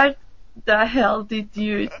 "What the hell did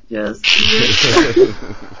you just do?"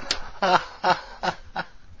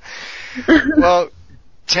 Well,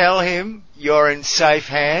 tell him you're in safe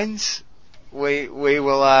hands. We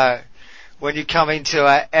will, when you come into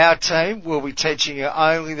our team, we'll be teaching you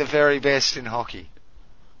only the very best in hockey.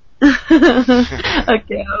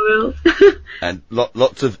 Okay, I will. And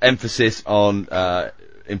lots of emphasis on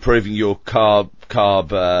improving your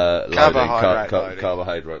carbohydrate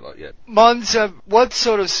loading. Yeah. Mons, what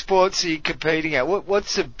sort of sports are you competing at?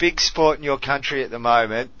 What's the big sport in your country at the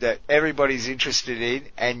moment that everybody's interested in,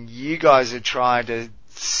 and you guys are trying to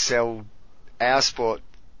sell our sport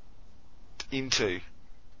into?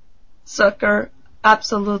 Soccer,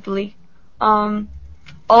 absolutely.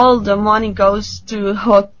 All the money goes to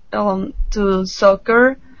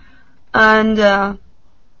soccer, and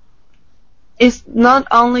it's not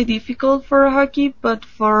only difficult for hockey, but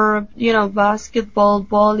for basketball,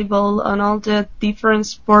 volleyball, and all the different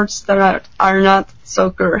sports that are not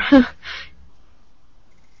soccer.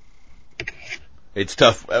 It's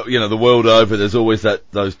tough, the world over. There's always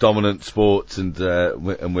those dominant sports, and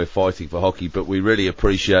we're fighting for hockey. But we really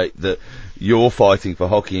appreciate that you're fighting for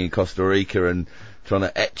hockey in Costa Rica and trying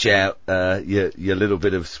to etch out your little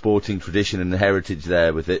bit of sporting tradition and heritage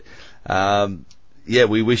there with it.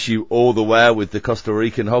 We wish you all the well with the Costa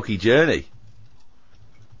Rican hockey journey.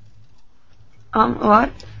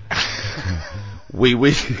 What? We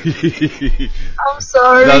wish. I'm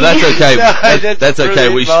sorry. No, that's okay. No, that's okay.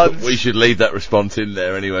 We should leave that response in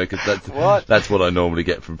there anyway, because that's what I normally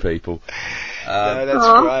get from people. No, that's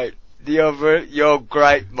great. You're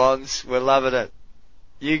great, Mons. We're loving it.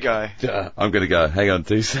 You go. I'm going to go. Hang on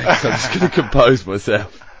 2 seconds. I'm just going to compose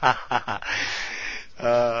myself.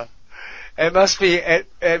 It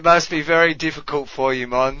must be very difficult for you,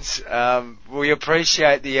 Mons. We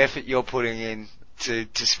appreciate the effort you're putting in to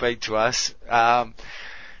speak to us.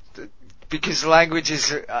 Because language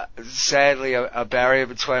is sadly a barrier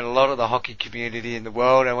between a lot of the hockey community in the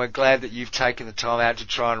world, and we're glad that you've taken the time out to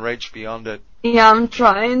try and reach beyond it. Yeah, I'm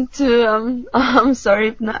trying to. I'm sorry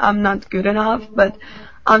if I'm not good enough, but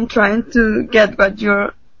I'm trying to get what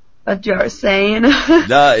you're saying.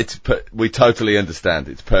 No, we totally understand.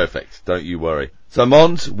 It's perfect. Don't you worry. So,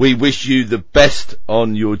 Mons, we wish you the best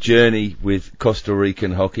on your journey with Costa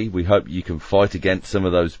Rican hockey. We hope you can fight against some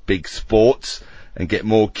of those big sports and get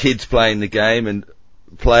more kids playing the game, and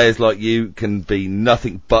players like you can be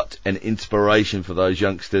nothing but an inspiration for those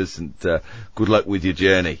youngsters, and good luck with your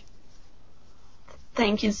journey.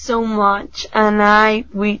 Thank you so much, and I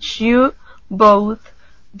wish you both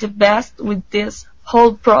the best with this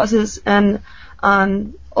whole process and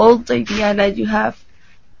all the idea that you have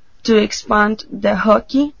to expand the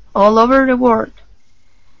hockey all over the world.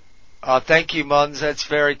 Oh, thank you, Mons. That's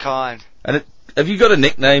very kind. And have you got a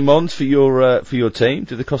nickname, Mons, for your team?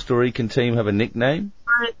 Do the Costa Rican team have a nickname?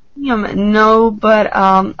 No, but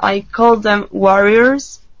I call them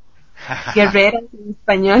warriors. Guerreras in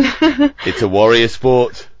español. It's a warrior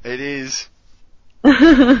sport. It is.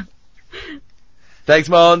 Thanks,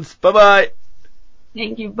 Mons. Bye-bye.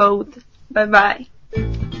 Thank you both. Bye-bye.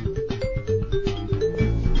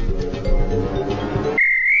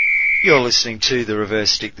 You're listening to the Reverse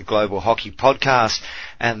Stick, the Global Hockey Podcast,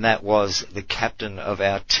 and that was the captain of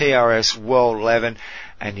our TRS World 11,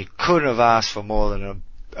 and you couldn't have asked for more than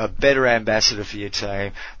a better ambassador for your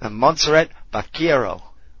team than Monserrat Barquero.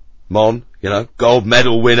 Mon, gold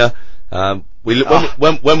medal winner, When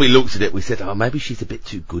we looked at it, we said, maybe she's a bit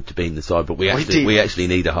too good to be in the side, but we actually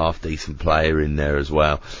need a half decent player in there as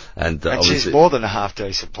well. And she's more than a half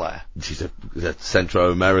decent player. She's a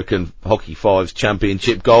Central American Hockey Fives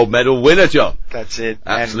Championship gold medal winner, John. That's it.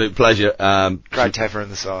 Absolute pleasure. Great to have her on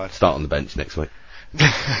the side. Start on the bench next week.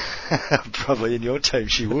 Probably in your team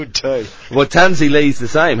she would too. Well, Tansy Lee's the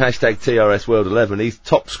same. Hashtag TRS World 11. He's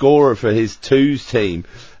top scorer for his twos team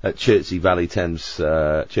at Chertsey Thames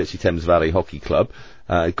Valley Hockey Club.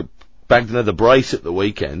 Bagged another brace at the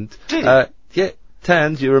weekend. Yeah,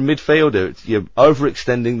 Tans, you're a midfielder. You're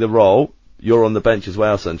overextending the role. You're on the bench as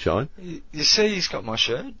well, Sunshine. You see he's got my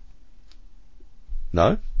shirt?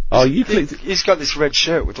 No? Oh, you clicked. He's got this red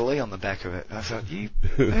shirt with Lee on the back of it. I thought,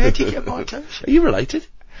 how'd you get my t-shirt? Are you related?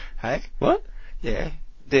 Hey? What? Yeah.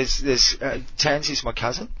 There's Tansy's my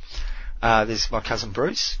cousin. There's my cousin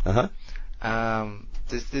Bruce. Uh-huh.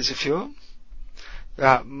 There's a few of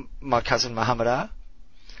them. My cousin Muhammad R.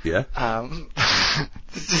 Yeah.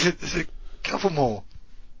 There's a couple more.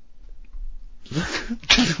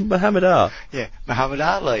 Muhammad R. Yeah, Muhammad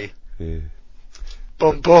Ali. Yeah.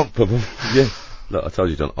 Boom. Yeah. Look, I told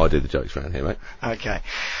you, Don, I do the jokes around here, mate. Okay.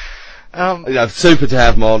 Super to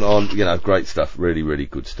have him on, great stuff, really, really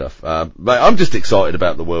good stuff. Mate, I'm just excited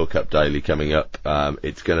about the World Cup Daily coming up.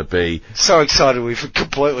 It's going to be... So excited we've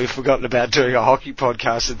completely forgotten about doing a hockey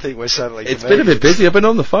podcast and think we're suddenly... It's been a bit busy. I've been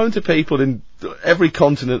on the phone to people in every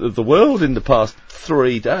continent of the world in the past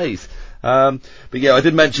 3 days. But yeah, I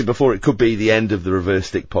did mention before it could be the end of the Reverse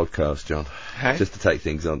Stick podcast, John. Hey? Just to take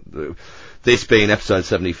things on. This being episode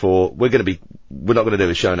 74, we're not going to do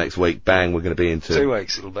a show next week. Bang, we're going to be into... 2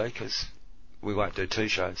 weeks it'll be, because we won't do 2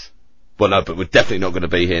 shows. Well, no, but we're definitely not going to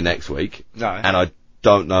be here next week. No. And I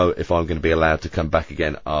don't know if I'm going to be allowed to come back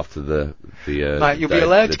again after the Mate, you'll be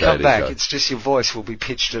allowed to come back. Show. It's just your voice will be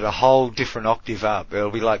pitched at a whole different octave up. It'll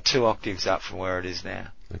be like 2 octaves up from where it is now.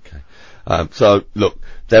 Okay. So, look,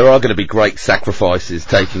 there are going to be great sacrifices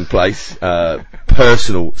taking place,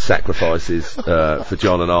 personal sacrifices, for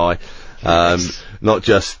John and I. Not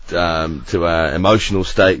just to our emotional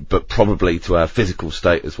state, but probably to our physical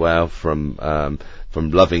state as well, from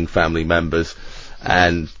loving family members,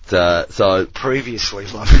 and so previously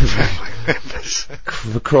loving family members.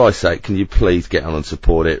 For Christ's sake, can you please get on and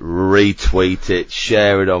support it, retweet it,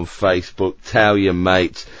 share it on Facebook, tell your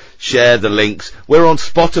mates. Share the links. We're on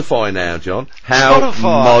Spotify now, John. How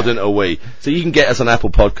modern are we? So you can get us on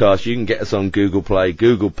Apple Podcasts, you can get us on Google Play,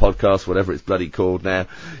 Google Podcasts, whatever it's bloody called now.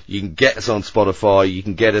 You can get us on Spotify, you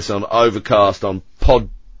can get us on Overcast, on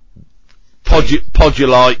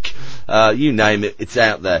Podulike, you name it, it's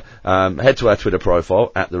out there. Head to our Twitter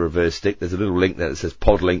profile, at The Reverse Stick. There's a little link there that says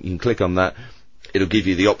Pod Link. You can click on that. It'll give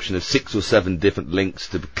you the option of 6 or 7 different links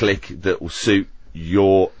to click that will suit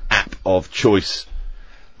your app of choice.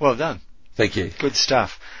 Well done. Thank you. Good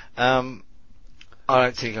stuff. I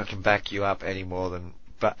don't think I can back you up any more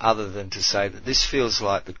other than to say that this feels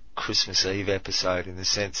like the Christmas Eve episode in the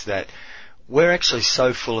sense that we're actually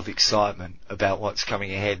so full of excitement about what's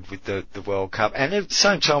coming ahead with the World Cup. And at the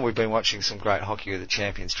same time, we've been watching some great hockey with the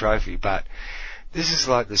Champions Trophy, but this is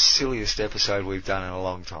like the silliest episode we've done in a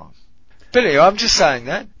long time. But anyway, I'm just saying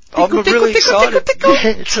that. I'm really excited. Yeah,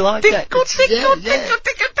 it's like that.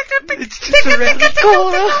 It's just around the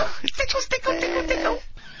corner.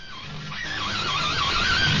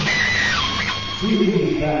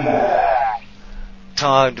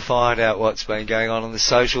 Time to find out what's been going on the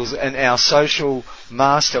socials, and our social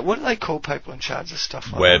master, what do they call people in charge of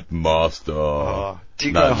stuff like Webmaster. Oh, do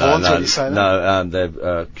you go horns when you say that? No,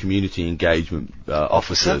 they're community engagement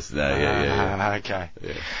officers. Yeah. Okay.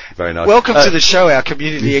 Yeah. Very nice. Welcome to the show, our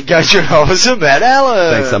community engagement officer, Matt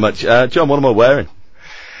Allen. Thanks so much. John, what am I wearing?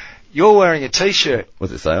 You're wearing a t-shirt.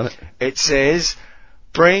 What's it say on it? It says,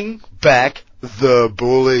 "Bring back the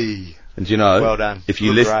bully." And you know, well done. If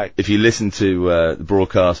you listen to the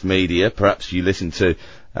broadcast media, perhaps you listen to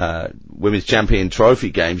Women's Champion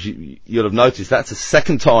Trophy games, you'll have noticed that's the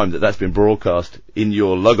second time that's been broadcast in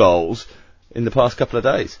your lugholes in the past couple of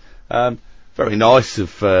days. Very nice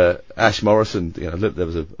of Ash Morrison. Look, there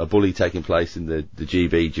was a bully taking place in the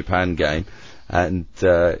GB Japan game, and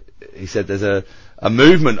he said there's a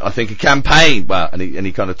movement, I think, a campaign. Well, and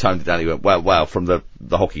he kind of toned it down. He went, well, from the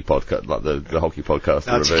hockey podcast, like the hockey podcast.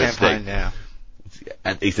 No, it's a campaign now.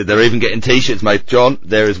 And he said they're even getting T-shirts made. John,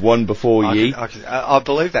 there is one before ye. I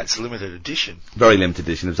believe that's limited edition. Very limited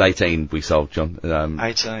edition. It was 18 we sold, John.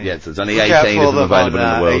 18. Yeah, so there's only Look 18 out of for them available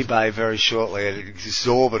in the world. eBay very shortly at an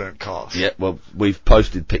exorbitant cost. Yeah, well, we've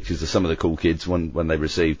posted pictures of some of the cool kids when they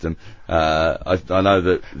received them. I know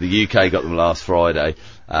that the UK got them last Friday.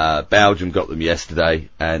 Belgium got them yesterday,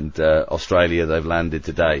 and Australia, they've landed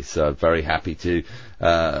today. So very happy to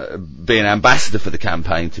be an ambassador for the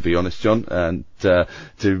campaign, to be honest, John, and to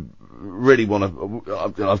really want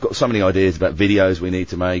to. I've got so many ideas about videos we need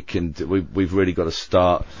to make, and we've really got to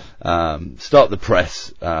start the press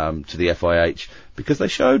to the FIH, because they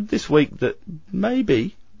showed this week that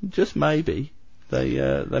maybe, just maybe,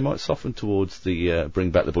 they might soften towards the Bring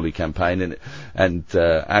Back the Bully campaign, and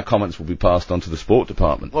our comments will be passed on to the sport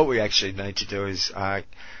department. What we actually need to do is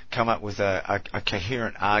come up with a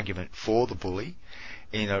coherent argument for the bully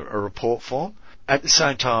in a report form. At the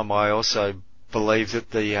same time, I also believe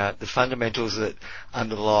that the fundamentals that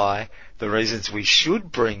underlie the reasons we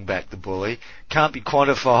should bring back the bully can't be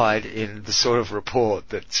quantified in the sort of report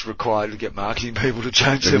that's required to get marketing people to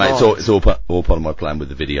change their minds. It's all part of my plan with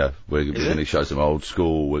the video. We're going to show some old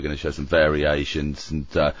school, we're going to show some variations, and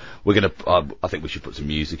we're going to, I think we should put some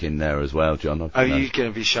music in there as well, John. Are you going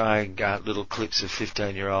to be showing little clips of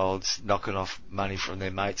 15-year-olds knocking off money from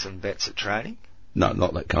their mates on bets at training? No,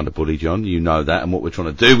 not that kind of bully, John. You know that, and what we're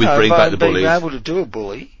trying to do with Bring Back the Bully. Being able to do a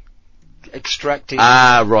bully, extracting.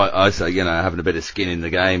 Right. I say, having a bit of skin in the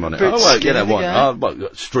game on it.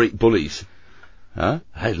 What? Street bullies. Huh?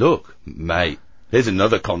 Hey, look, mate. Here's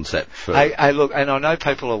another concept for. Hey, look, and I know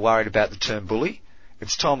people are worried about the term bully.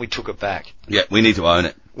 It's time we took it back. Yeah, we need to own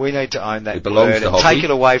it. We need to own that it belongs word to and hockey. take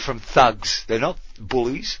it away from thugs. They're not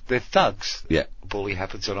bullies. They're thugs. Yeah. A bully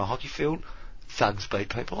happens on a hockey field. Thugs beat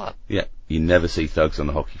people up. Yeah, you never see thugs on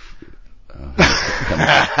the hockey field.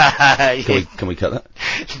 Can we cut that?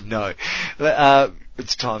 No.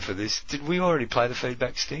 It's time for this. Did we already play the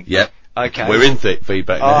feedback sting? Yep. Okay. We're in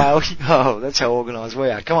feedback now. Oh, that's how organised we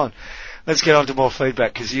are. Come on. Let's get on to more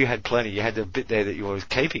feedback, because you had plenty. You had the bit there that you were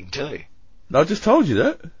keeping too. I just told you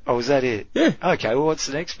that. Oh, was that it? Yeah. Okay, well, what's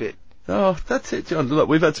the next bit? Oh, that's it, John. Look,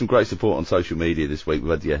 we've had some great support on social media this week.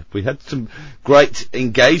 We had some great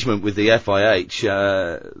engagement with the FIH.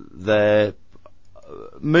 They're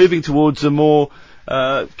moving towards a more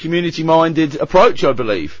community-minded approach, I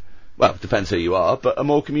believe. Well, it depends who you are, but a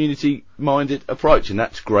more community-minded approach, and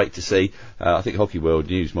that's great to see. I think Hockey World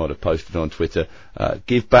News might have posted on Twitter,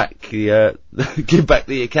 give back the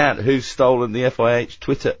account. Who's stolen the FIH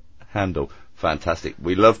Twitter handle? Fantastic.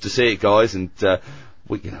 We love to see it, guys, and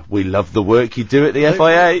we love the work you do at the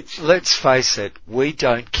FIH. Let's face it, we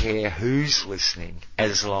don't care who's listening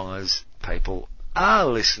as long as people are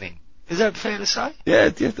listening. Is that fair to say? Yeah,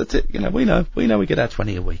 that's it. We know we get our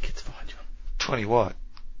 20 a week. It's fine, John. 20 what?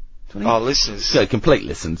 20? Oh, listeners. Yeah, complete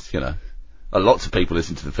listens, Lots of people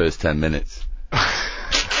listen to the first 10 minutes.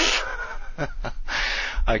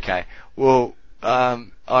 Okay. Well,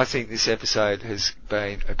 I think this episode has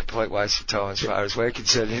been a complete waste of time as far as we're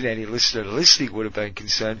concerned, and any listener listening would have been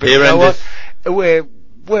concerned. But you know what?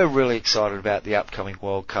 We're really excited about the upcoming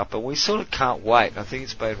World Cup, and we sort of can't wait. I think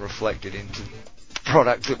it's been reflected into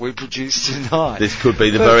product that we produced tonight. This could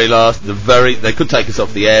be the very last, they could take us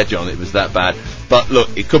off the air, John, it was that bad. But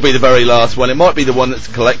look, it could be the very last one. It might be the one that's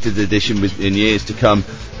a collected edition in years to come.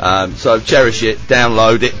 So cherish it,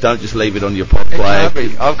 download it, don't just leave it on your pod player. It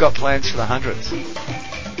can't be. I've got plans for the hundreds.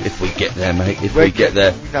 If we get there, mate, if we get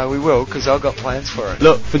there. No, we will, because I've got plans for it.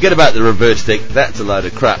 Look, forget about the reverse stick, that's a load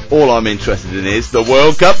of crap. All I'm interested in is the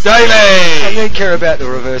World Cup Daily! I don't care about the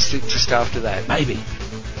reverse stick just after that. Maybe.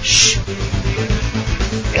 Shh.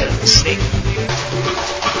 Get a stick.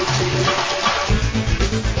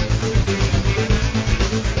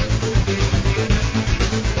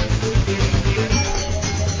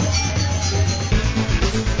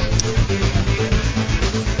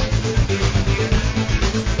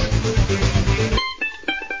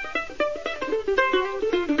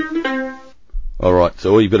 Alright,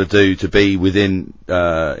 so all you've got to do to be in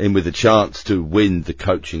with a chance to win the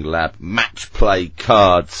Coaching Lab Match Play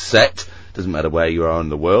card set, doesn't matter where you are in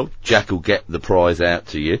the world, Jack will get the prize out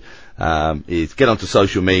to you, is get onto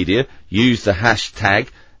social media, use the hashtag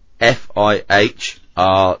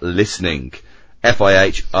FIHRListening.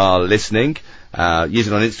 FIHRListening. Use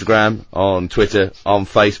it on Instagram, on Twitter, on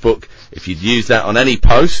Facebook. If you use that on any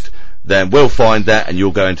post, then we'll find that and you'll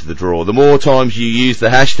go into the draw. The more times you use the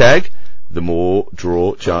hashtag, the more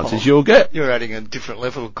draw chances you'll get. You're adding a different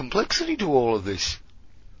level of complexity to all of this.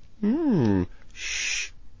 Shh.